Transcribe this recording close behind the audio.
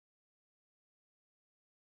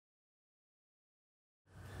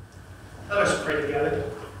Let us pray together.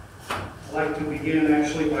 I'd like to begin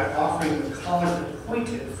actually by offering the college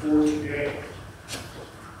appointed for today.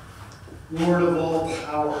 Lord of all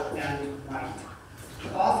power and might,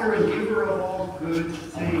 author and giver of all good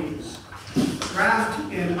things,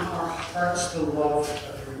 graft in our hearts the love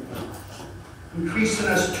of everyone. Increase in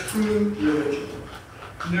us true religion.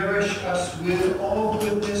 Nourish us with all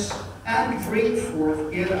goodness and bring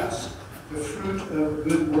forth in us the fruit of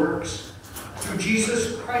good works. Through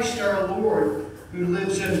Jesus Christ our Lord, who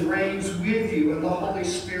lives and reigns with you in the Holy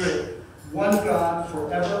Spirit, one God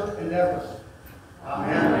forever and ever.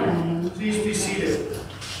 Amen. Please be seated.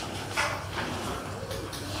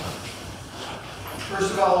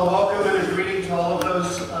 First of all, a welcome and a greeting to all of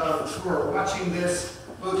those who are watching this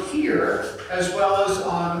both here as well as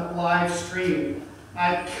on live stream.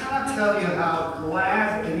 I cannot tell you how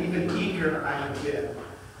glad and even eager I have been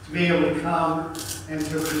to be able to come and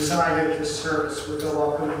to preside at this service with the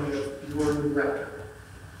welcoming of your new rector.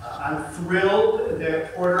 I'm thrilled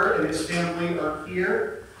that Porter and his family are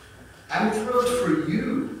here. I'm thrilled for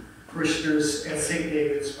you, parishioners at St.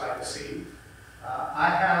 David's by the Sea. I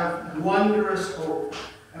have wondrous hope,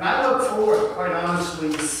 and I look forward, quite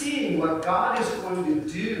honestly, to seeing what God is going to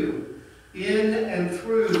do in and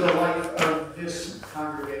through the life of this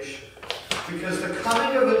congregation. Because the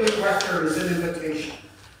coming of a new rector is an invitation.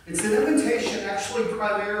 It's an invitation actually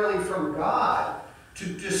primarily from God to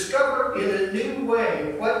discover in a new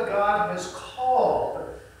way what God has called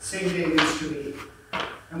St. David's to be,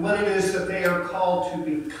 and what it is that they are called to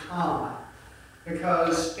become.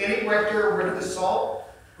 Because any rector worth his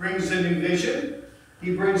salt brings a new vision.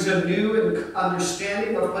 He brings a new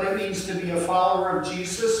understanding of what it means to be a follower of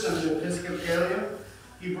Jesus and an Episcopalian.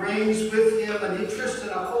 He brings with him an interest and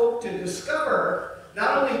a hope to discover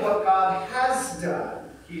not only what God has done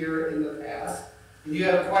here in the past, and you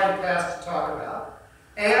have quite a past to talk about,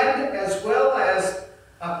 and as well as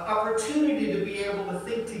an opportunity to be able to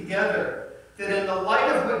think together that in the light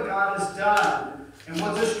of what God has done and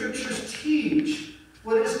what the Scriptures teach,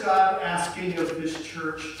 what is God asking of this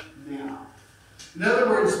church now? In other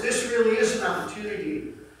words, this really is an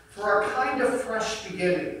opportunity for a kind of fresh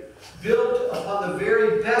beginning, built upon the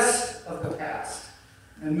very best of the past,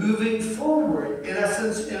 and moving forward, in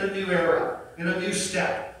essence, in a new era, in a new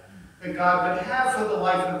step that God would have for the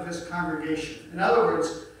life of this congregation. In other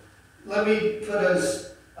words, let me put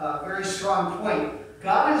a very strong point.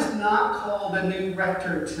 God has not called a new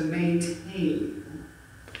rector to maintain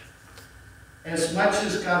as much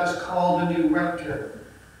as God has called a new rector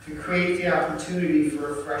to create the opportunity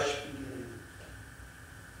for a fresh beginning.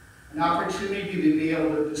 An opportunity to be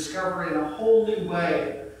able to discover in a whole new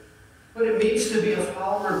way what it means to be a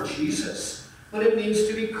follower of Jesus, what it means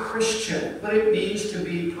to be Christian, what it means to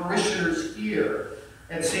be parishioners here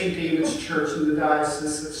at St. David's Church in the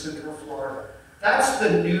Diocese of Central Florida. That's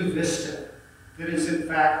the new vista that is in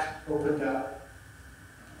fact opened up.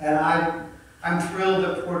 And I'm thrilled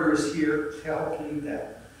that Porter is here to help lead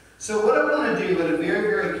that. So what I want to do in a very,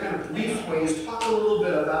 very kind of brief way is talk a little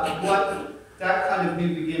bit about what that kind of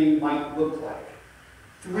new beginning might look like.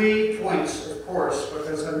 3 points, of course,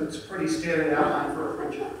 because it's a pretty standard outline for a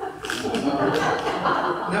preacher.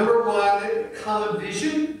 Number 1, common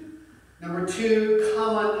vision. Number 2,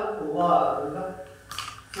 common love.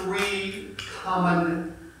 3,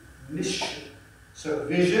 common mission. So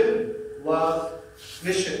vision, love,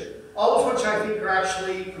 mission. All of which I think are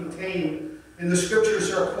actually contained in the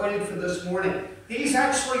Scriptures are appointed for this morning. These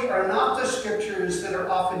actually are not the Scriptures that are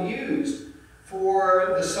often used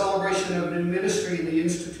for the celebration of new ministry and the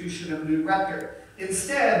institution of new rector.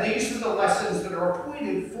 Instead, these are the lessons that are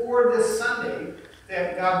appointed for this Sunday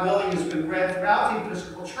that, God willing, has been read throughout the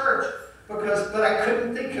Episcopal Church, but I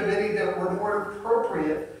couldn't think of any that were more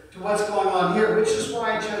appropriate to what's going on here, which is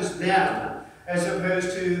why I chose them, as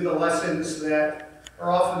opposed to the lessons that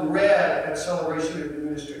are often read at celebration of new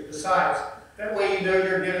ministry. Besides, that way you know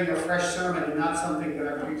you're getting a fresh sermon and not something that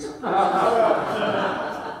I preached.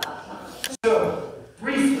 So,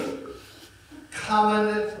 briefly,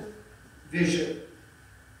 common vision.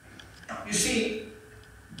 You see,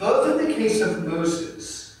 both in the case of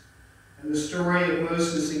Moses and the story of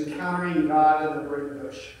Moses encountering God in the burning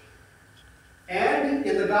bush, and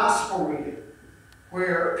in the gospel reading,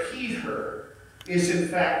 where Peter is in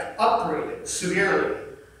fact upbraided severely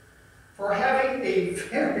for having a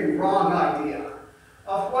very wrong idea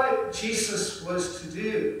of what Jesus was to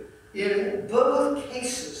do. In both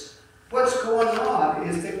cases, what's going on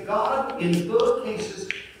is that God, in both cases,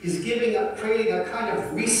 is creating a kind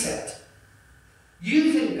of reset.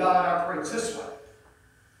 You think God operates this way.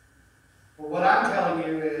 But what I'm telling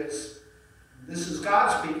you is, this is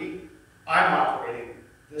God speaking, I'm operating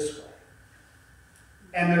this way.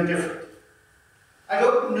 and they're different. I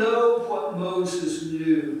don't know what Moses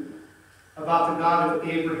knew about the God of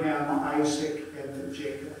Abraham, Isaac, and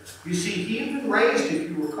Jacob. You see, he had been raised, if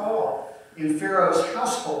you recall, in Pharaoh's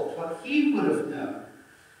household. What he would have known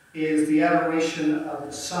is the adoration of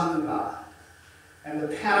the sun god and the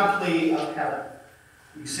panoply of heaven,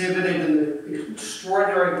 exhibited in the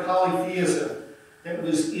extraordinary polytheism that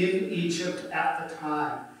was in Egypt at the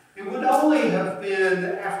time. It would only have been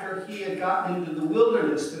after he had gotten into the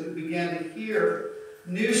wilderness that he began to hear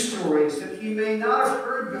news stories that he may not have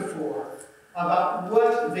heard before about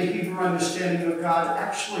what the Hebrew understanding of God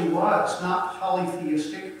actually was, not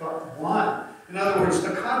polytheistic, but one. In other words,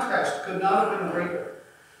 the contrast could not have been greater,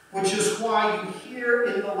 which is why you hear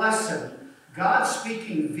in the lesson God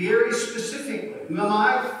speaking very specifically. Who am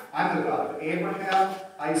I? I'm the God of Abraham,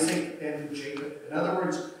 Isaac, and Jacob. In other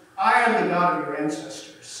words, I am the God of your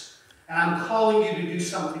ancestors, and I'm calling you to do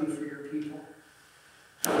something for your people.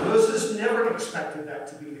 Moses never expected that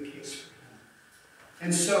to be the case for him.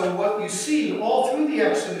 And so what you see all through the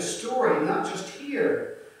Exodus story, not just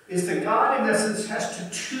here, is that God, in essence, has to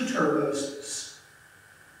tutor Moses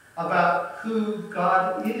about who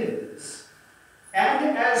God is.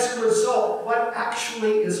 And as a result, what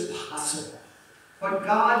actually is possible. What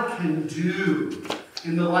God can do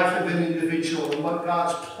in the life of an individual and what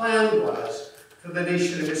God's plan was for the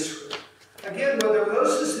nation of Israel. Again, whether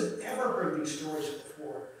Moses had ever heard these stories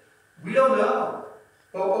before, we don't know.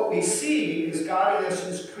 But what we see is God, in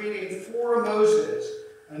essence, creating for Moses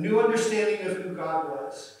a new understanding of who God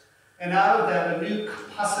was. And out of that, a new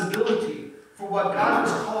possibility for what God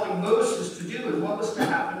was calling Moses to do and what was to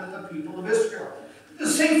happen to the people of Israel. The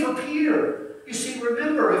same for Peter. You see,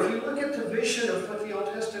 remember, if you look at the vision of what the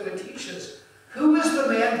Old Testament teaches, who is the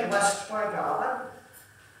man blessed by God?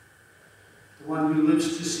 The one who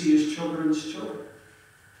lives to see his children's children.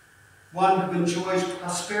 One who enjoys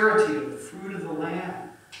prosperity and the fruit of the land.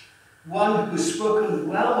 One who is spoken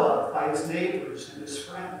well of by his neighbors and his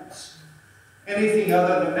friends. Anything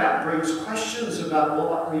other than that brings questions about,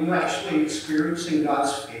 well, are you actually experiencing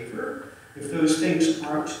God's favor if those things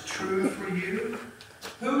aren't true for you?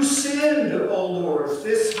 Who sinned, O Lord,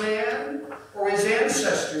 this man or his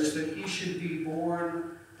ancestors, that he should be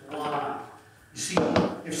born blind? You see,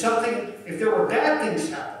 if there were bad things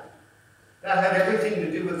happening, that had everything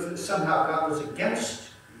to do with somehow God was against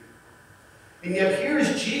you. And yet here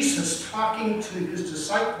is Jesus talking to his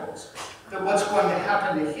disciples that what's going to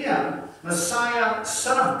happen to him, Messiah,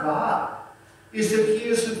 Son of God, is that he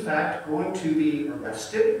is in fact going to be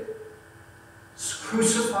arrested,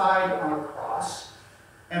 crucified on a cross,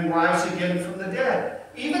 and rise again from the dead.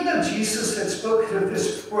 Even though Jesus had spoken of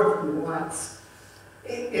this more than once,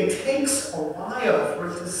 it takes a while for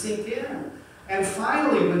it to sink in. And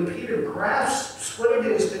finally, when Peter grasps what it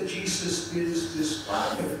is that Jesus is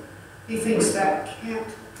describing, he thinks that can't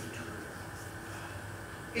be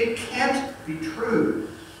true. It can't be true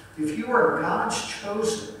if you are God's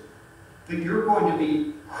chosen, that you're going to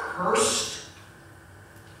be cursed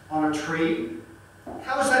on a tree.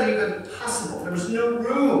 How is that even possible? There was no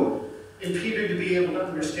room in Peter to be able to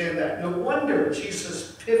understand that. No wonder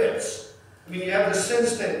Jesus pivots. I mean, you have the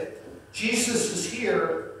sense that Jesus is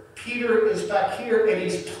here, Peter is back here, and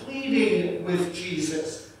he's pleading with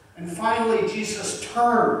Jesus. And finally, Jesus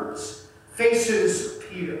turns, faces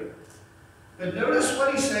Peter. But notice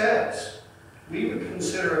what he says. We would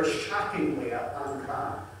consider it shockingly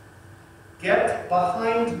uncommon. Get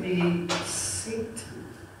behind me, Satan,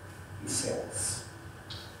 he says.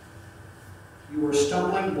 You are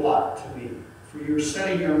stumbling block to me, for you're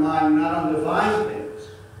setting your mind not on divine things,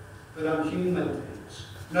 but on human things.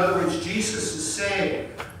 In other words, Jesus is saying,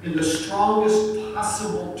 in the strongest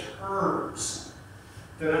possible terms,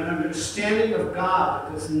 that an understanding of God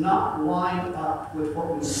that does not line up with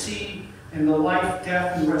what we see in the life,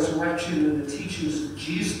 death, and resurrection and the teachings of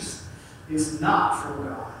Jesus is not from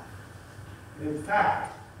God. In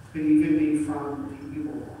fact, it could even be from the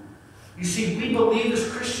evil one. You see, we believe as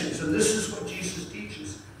Christians, and this is what Jesus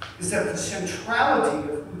teaches, is that the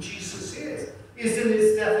centrality of who Jesus is in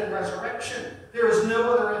his death and resurrection. There is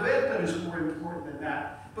no other event that is more important than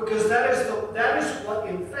that, because that is what,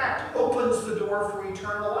 in fact, opens the door for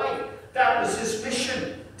eternal life. That was his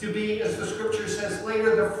mission, to be, as the scripture says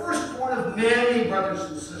later, the firstborn of many brothers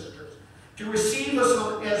and sisters, to receive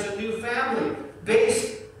us as a new family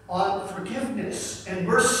based on forgiveness and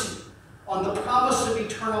mercy, on the promise of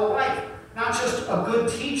eternal life. Not just a good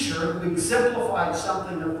teacher who exemplified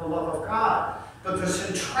something of the love of God, but the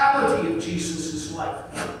centrality of Jesus'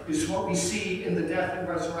 life is what we see in the death and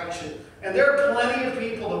resurrection. And there are plenty of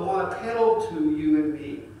people that want to peddle to you and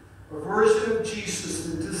me a version of Jesus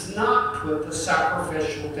that does not put the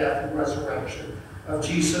sacrificial death and resurrection of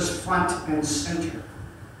Jesus front and center.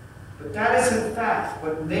 But that is in fact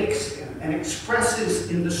what makes him and expresses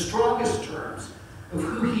in the strongest terms of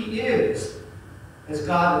who he is as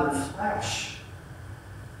God in the flesh,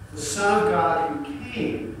 the Son of God who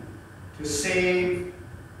came to save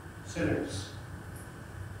sinners,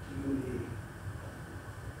 you and me.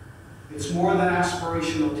 It's more than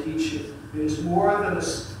aspirational teaching. It is more than an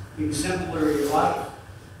exemplary life.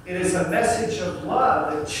 It is a message of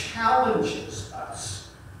love that challenges us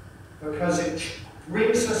because it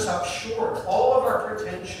brings us up short. All of our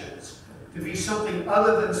pretensions to be something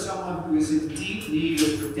other than someone who is in deep need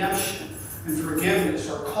of redemption and forgiveness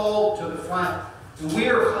are called to the front. And we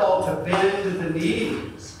are called to bend the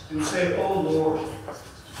knee and say, oh Lord,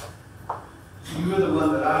 you are the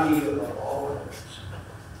one that I need above all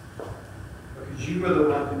others. Because you are the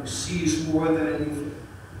one who sees more than anything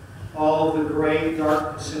all of the great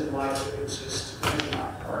darkness in life that exists in my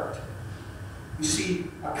heart. You see,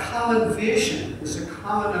 a common vision is a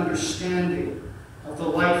common understanding of the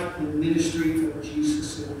life and ministry of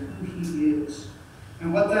Jesus and who he is.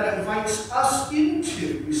 And what that invites us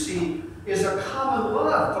into, you see, is a common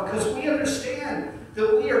love, because we understand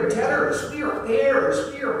that we are debtors, we are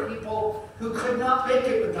heirs, we are people who could not make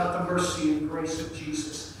it without the mercy and grace of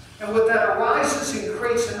Jesus. And what that arises and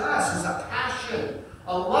creates in us is a passion,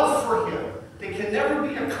 a love for him that can never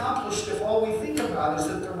be accomplished if all we think about is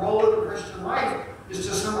that the role of the Christian life is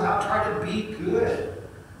to somehow try to be good.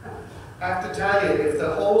 I have to tell you, if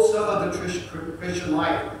the whole sum of the Christian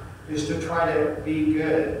life is to try to be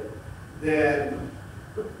good, then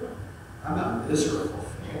I'm a miserable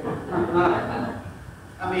fan.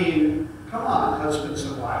 I mean, come on, husbands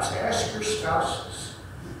and wives, ask your spouses.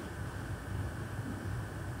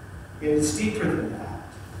 It's deeper than that.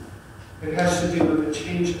 It has to do with a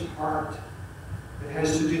change of heart. It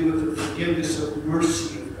has to do with the forgiveness of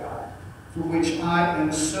mercy of God, for which I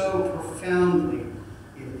am so profoundly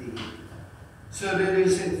in need. So that it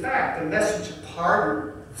is in fact a message of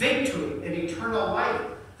pardon, victory, and eternal life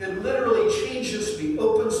that literally changes me,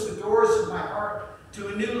 opens the doors of my heart to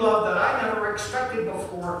a new love that I never expected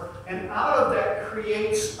before, and out of that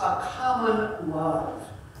creates a common love.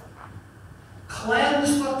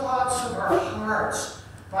 Cleanse the thoughts of our hearts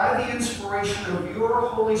by the inspiration of your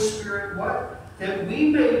Holy Spirit, what? That we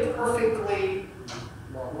may perfectly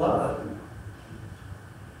love him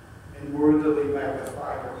and worthily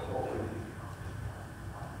magnify your holy name.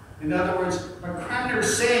 In other words, what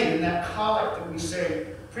Cranmer's saying in that collect that we say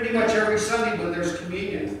pretty much every Sunday when there's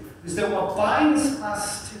communion is that what binds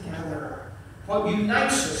us together, what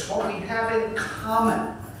unites us, what we have in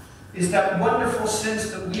common, is that wonderful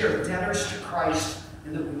sense that we are debtors to Christ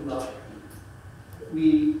and that we love him. That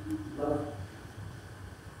we love him.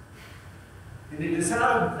 And it is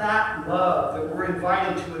out of that love that we're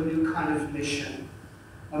invited to a new kind of mission.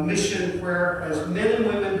 A mission where, as men and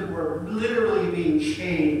women who are literally being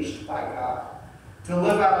changed by God, to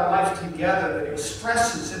live out a life together that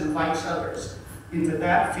expresses and invites others into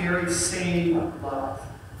that very same love.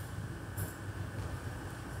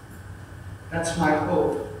 That's my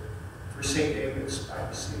hope for St. David's by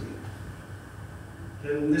the Sea.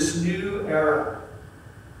 That in this new era,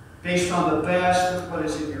 based on the best of what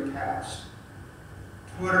is in your past,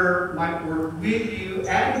 Twitter might work with you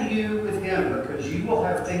and you with him, because you will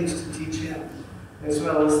have things to teach him as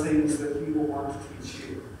well as things that he will want to teach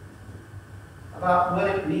you about what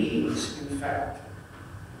it means, in fact,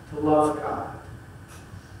 to love God,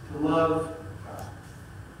 to love God,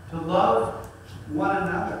 to love one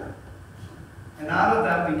another, and out of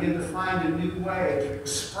that begin to find a new way to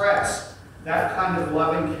express that kind of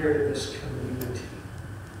loving care to this community.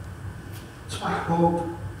 It's my hope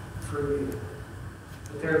for you.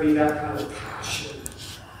 That there be that kind of passion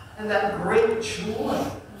and that great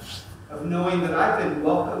joy of knowing that I've been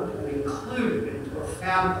welcomed and included into a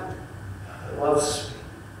family that loves me,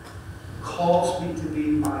 calls me to be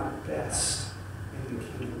my best in the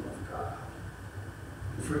kingdom of God,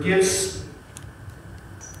 and forgives me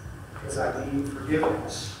because I need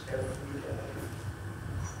forgiveness every day.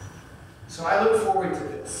 So I look forward to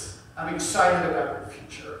this. I'm excited about the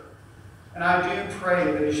future. And I do pray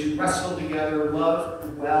that as you wrestle together,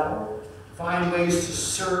 love well, find ways to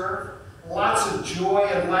serve, lots of joy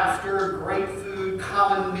and laughter, great food,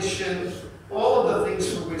 common mission, all of the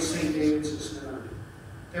things for which St. David's is known.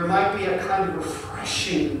 There might be a kind of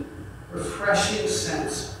refreshing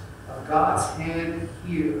sense of God's hand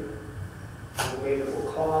here in a way that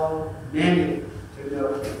will call many to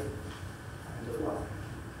know him